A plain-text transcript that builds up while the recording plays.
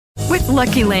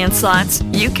Lucky Land Slots,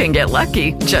 you can get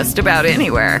lucky just about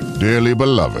anywhere. Dearly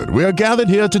beloved, we are gathered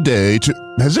here today to...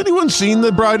 Has anyone seen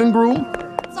the bride and groom?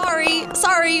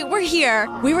 Sorry, we're here.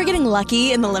 We were getting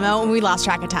lucky in the limo and we lost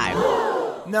track of time.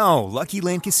 No, Lucky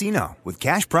Land Casino, with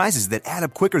cash prizes that add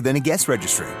up quicker than a guest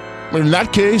registry. In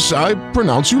that case, I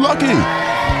pronounce you lucky.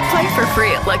 Play for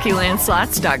free at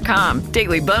LuckyLandSlots.com.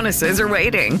 Daily bonuses are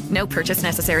waiting. No purchase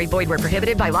necessary. Void where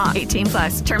prohibited by law.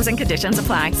 18+. Terms and conditions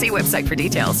apply. See website for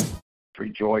details.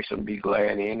 Rejoice and be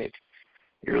glad in it.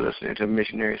 You're listening to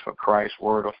Missionaries for Christ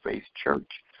Word of Faith Church.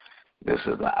 This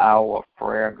is the hour of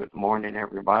prayer. Good morning,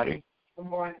 everybody. Good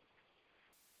morning.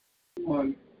 Good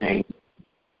morning. Hey.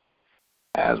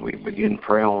 As we begin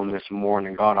prayer on this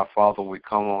morning, God our Father, we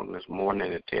come on this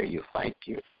morning to tell you thank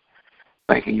you.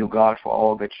 Thanking you, God, for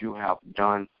all that you have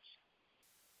done.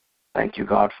 Thank you,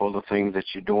 God, for the things that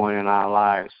you're doing in our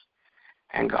lives.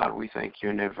 And, God, we thank you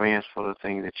in advance for the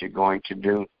things that you're going to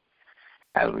do.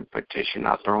 As we petition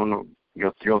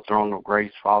your throne of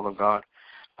grace, Father God,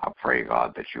 I pray,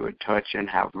 God, that you would touch and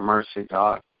have mercy,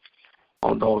 God,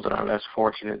 on those that are less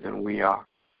fortunate than we are.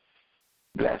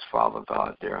 Bless, Father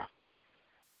God, their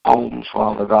homes,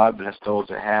 Father God. Bless those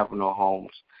that have no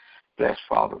homes. Bless,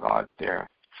 Father God, their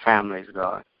families,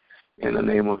 God, in the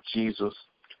name of Jesus.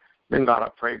 Then, God, I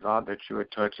pray, God, that you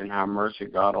would touch and have mercy,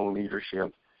 God, on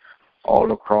leadership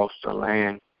all across the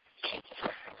land.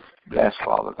 Bless,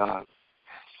 Father God,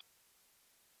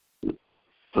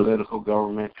 political,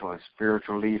 governmental, and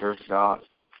spiritual leaders, God.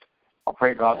 I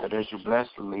pray, God, that as you bless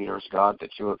the leaders, God,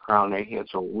 that you would crown their heads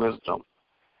with wisdom,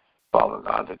 Father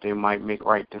God, that they might make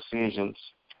right decisions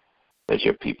that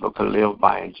your people can live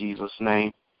by in Jesus'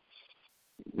 name.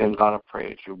 Then, God, I pray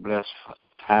that you bless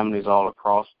families all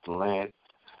across the land.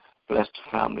 Bless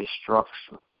the family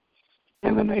structure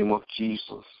in the name of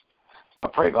Jesus. I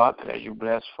pray, God, that as you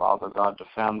bless, Father God, the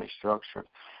family structure,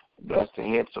 bless the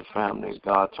heads of families,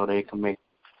 God, so they can make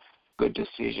good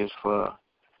decisions for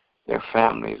their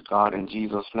families, God, in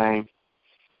Jesus' name.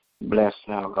 Bless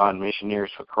now, God,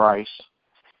 Missionaries for Christ,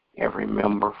 every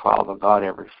member, Father God,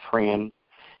 every friend,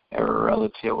 every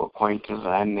relative, acquaintance,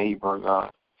 and neighbor, God.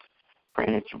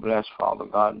 Praying that you bless, Father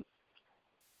God,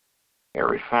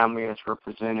 every family that's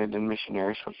represented in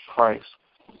Missionaries for Christ.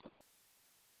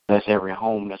 Bless every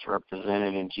home that's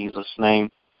represented in Jesus' name.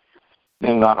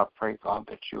 Then, God, I pray, God,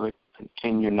 that you would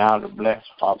continue now to bless,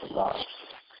 Father God.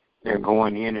 They're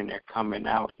going in and they're coming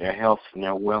out, their health and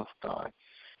their wealth, God.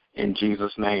 In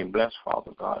Jesus' name, bless,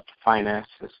 Father God, the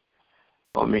finances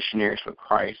for Missionaries for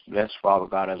Christ. Bless, Father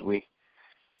God, as we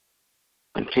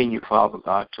continue, Father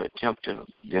God, to attempt to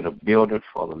get a building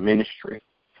for the ministry.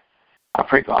 I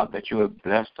pray, God, that you would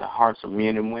bless the hearts of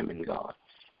men and women, God,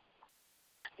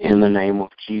 in the name of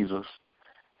Jesus.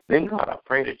 Then, God, I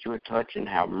pray that you would touch and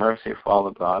have mercy,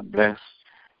 Father God. Bless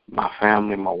my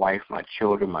family, my wife, my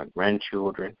children, my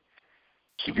grandchildren.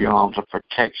 Keep your arms of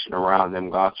protection around them,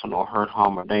 God, so no hurt,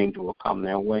 harm, or danger will come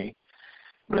their way.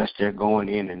 Bless their going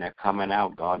in and their coming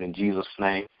out, God, in Jesus'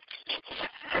 name.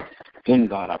 Then,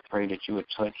 God, I pray that you would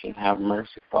touch and have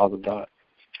mercy, Father God,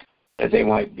 that they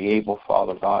might be able,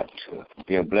 Father God, to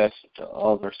be a blessing to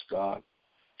others, God,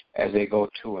 as they go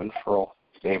to and fro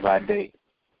day by day.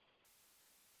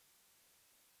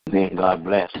 Then, God,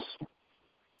 bless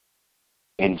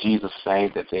in Jesus'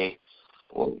 name that they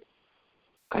will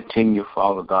continue,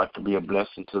 Father God, to be a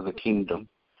blessing to the kingdom.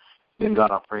 Then,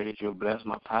 God, I pray that you'll bless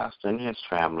my pastor and his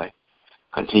family.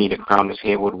 Continue to crown his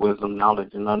head with wisdom,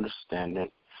 knowledge, and understanding.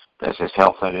 Bless his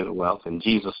health and his wealth. In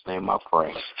Jesus' name I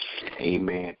pray.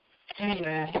 Amen.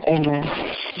 Amen.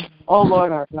 Amen. Oh,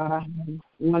 Lord, our God,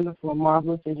 wonderful,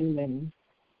 marvelous is your name.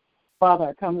 Father,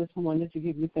 I come this morning to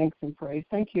give you thanks and praise.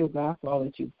 Thank you, God, for all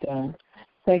that you've done.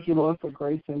 Thank you, Lord, for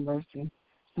grace and mercy.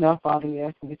 Now, Father, we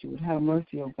ask that you would have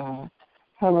mercy, oh God.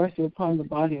 Have mercy upon the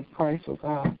body of Christ, oh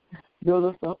God. Build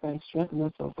us up and strengthen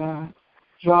us, oh God.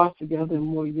 Draw us together in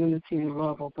more unity and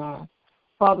love, oh God.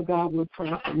 Father God, we're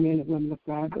praying for men and women of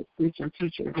God that preach and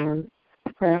teach your word.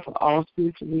 Praying for all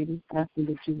spiritual leaders, asking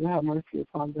that you will have mercy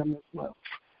upon them as well.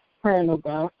 Praying, oh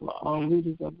God, for all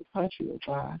leaders of the country, oh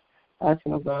God.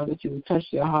 Asking, oh God, that you will touch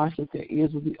their hearts, that their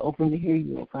ears will be open to hear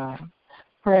you, oh God.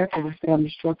 Praying for the family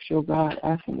structure, oh God,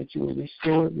 asking that you will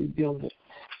restore it, rebuild it,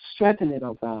 strengthen it,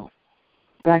 oh God,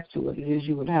 back to what it is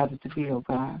you would have it to be, oh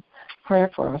God. Praying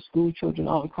for our school children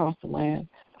all across the land,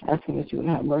 asking that you would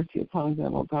have mercy upon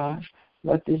them, oh God.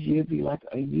 Let this year be like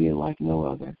a year like no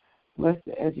other. Bless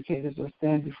the educators that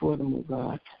stand before them, oh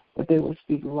God, that they will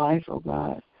speak life, oh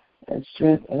God, and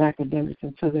strength and academics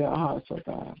into their hearts, oh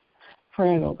God.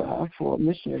 Praying, oh God, for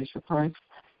Missionaries for Christ.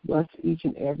 Bless each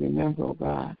and every member, oh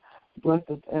God. Bless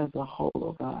us as a whole,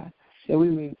 oh God. that we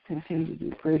may continue to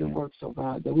do greater works, oh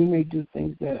God, that we may do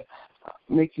things that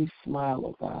make you smile,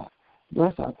 oh God.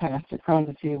 Bless our pastor, crown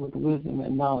his head with wisdom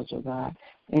and knowledge, oh God.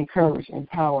 Encourage,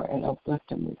 empower, and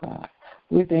uplift him, oh God.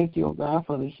 We thank you, oh God,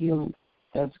 for the healing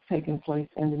that's taking place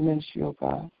in the ministry, oh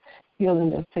God. Healing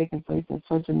that's taking place in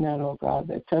such a manner, oh God,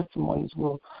 that testimonies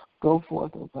will go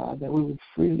forth, oh God, that we will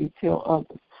freely tell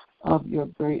others of your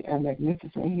great and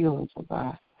magnificent healings, oh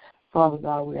God. Father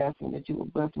God, we're asking that you will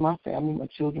bless my family, my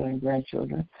children and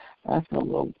grandchildren. Asking,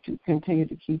 Lord, to continue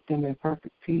to keep them in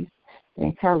perfect peace.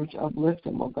 Encourage, uplift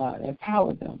them, oh God.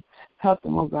 Empower them. Help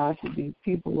them, oh God, to be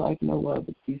people like no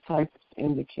other, disciples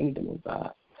in the kingdom of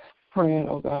God. Praying,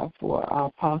 oh God, for our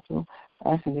apostle,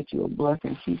 asking that you will bless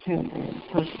and keep him in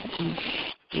perfect peace.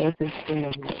 Bless his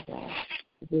family, oh God.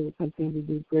 That they will continue to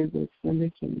do great works in the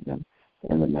kingdom.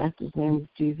 In the Master's name of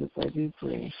Jesus, I do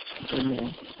pray.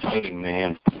 Amen.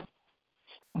 Amen.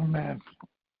 Amen.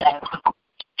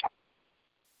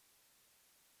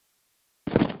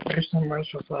 Gracious and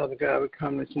merciful Father God, we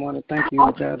come this morning. Thank you,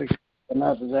 O God, for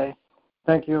another day.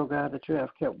 Thank you, O God, that you have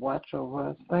kept watch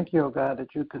over us. Thank you, O God,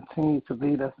 that you continue to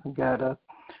lead us and guide us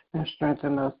and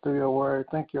strengthen us through your word.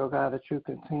 Thank you, O God, that you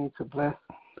continue to bless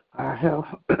our health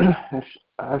and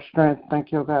our strength.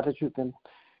 Thank you, O God, that you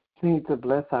continue to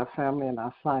bless our family and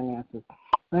our finances.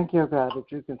 Thank you, O God,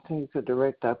 that you continue to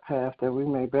direct our path, that we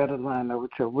may better line up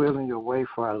with your will and your way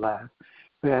for our lives.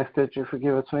 We ask that you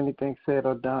forgive us for anything said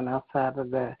or done outside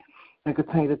of that, and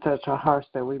continue to touch our hearts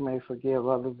that we may forgive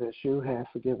others as you have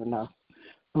forgiven us.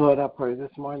 Lord, I pray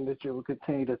this morning that you will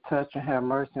continue to touch and have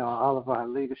mercy on all of our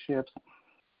leaderships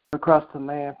across the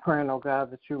land, praying, oh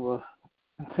God, that you will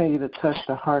continue to touch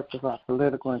the hearts of our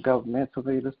political and governmental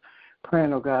leaders,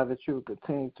 praying, oh God, that you will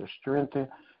continue to strengthen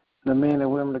the men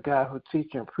and women of God who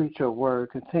teach and preach your word,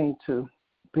 continue to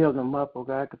build them up, oh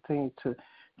God, continue to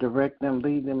direct them,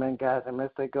 lead them, and guide them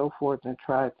as they go forth and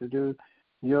try to do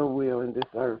your will in this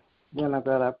earth. Then, oh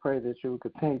God, I pray that you will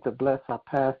continue to bless our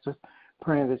pastors,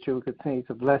 praying that you will continue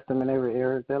to bless them in every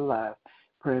area of their lives,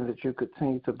 praying that you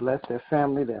continue to bless their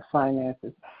family, their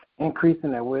finances,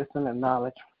 increasing their wisdom and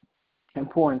knowledge, and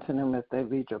pour into them as they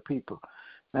lead your people.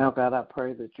 Now, God, I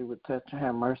pray that you would touch and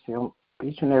have mercy on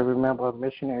each and every member of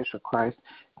Missionaries for Christ.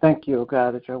 Thank you, O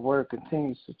God, that your word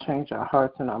continues to change our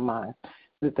hearts and our minds,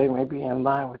 that they may be in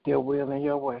line with your will and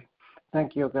your way.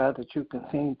 Thank you, O God, that you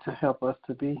continue to help us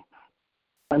to be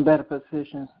in better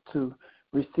positions to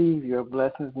receive your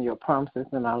blessings and your promises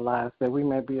in our lives, that we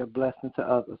may be a blessing to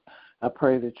others. I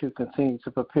pray that you continue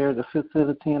to prepare the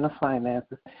facility and the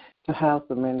finances to house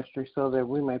the ministry so that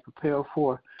we may prepare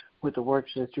for with the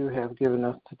works that you have given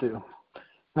us to do.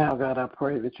 Now, God, I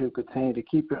pray that you continue to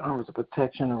keep your arms of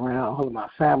protection around all of my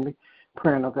family.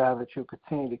 Praying, oh God, that you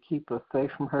continue to keep us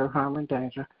safe from hurt, harm, and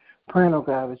danger. Praying, oh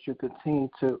God, that you continue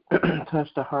to touch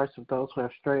the hearts of those who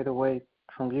have strayed away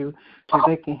from you, so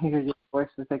they can hear your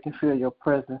voices, they can feel your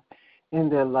presence in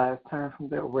their lives, turn from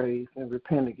their ways, and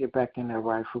repent and get back in their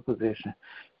rightful position.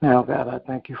 Now, God, I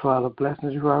thank you for all the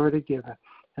blessings you've already given,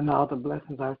 and all the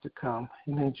blessings are to come.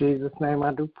 And in Jesus' name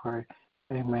I do pray.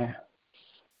 Amen.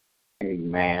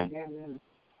 Amen.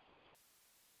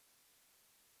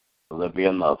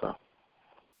 Olivia Mother.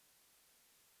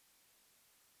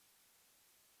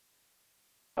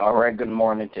 All right, good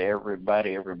morning to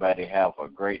everybody. Everybody have a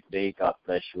great day. God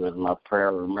bless you is my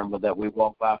prayer. Remember that we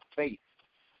walk by faith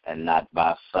and not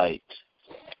by sight.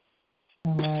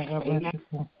 Amen. God bless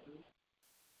you.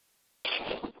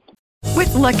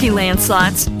 With Lucky Land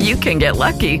Slots, you can get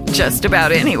lucky just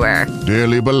about anywhere.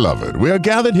 Dearly beloved, we are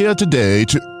gathered here today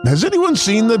to... Has anyone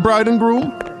seen the bride and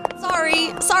groom?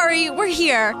 Sorry, we're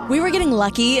here. We were getting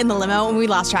lucky in the limo and we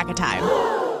lost track of time.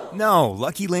 No,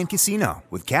 Lucky Land Casino,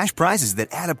 with cash prizes that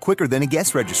add up quicker than a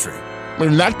guest registry.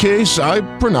 In that case, I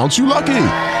pronounce you lucky.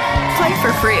 Play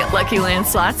for free at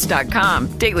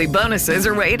LuckyLandSlots.com. Daily bonuses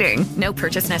are waiting. No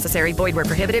purchase necessary. Void where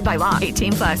prohibited by law.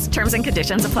 18+. Terms and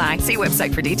conditions apply. See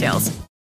website for details.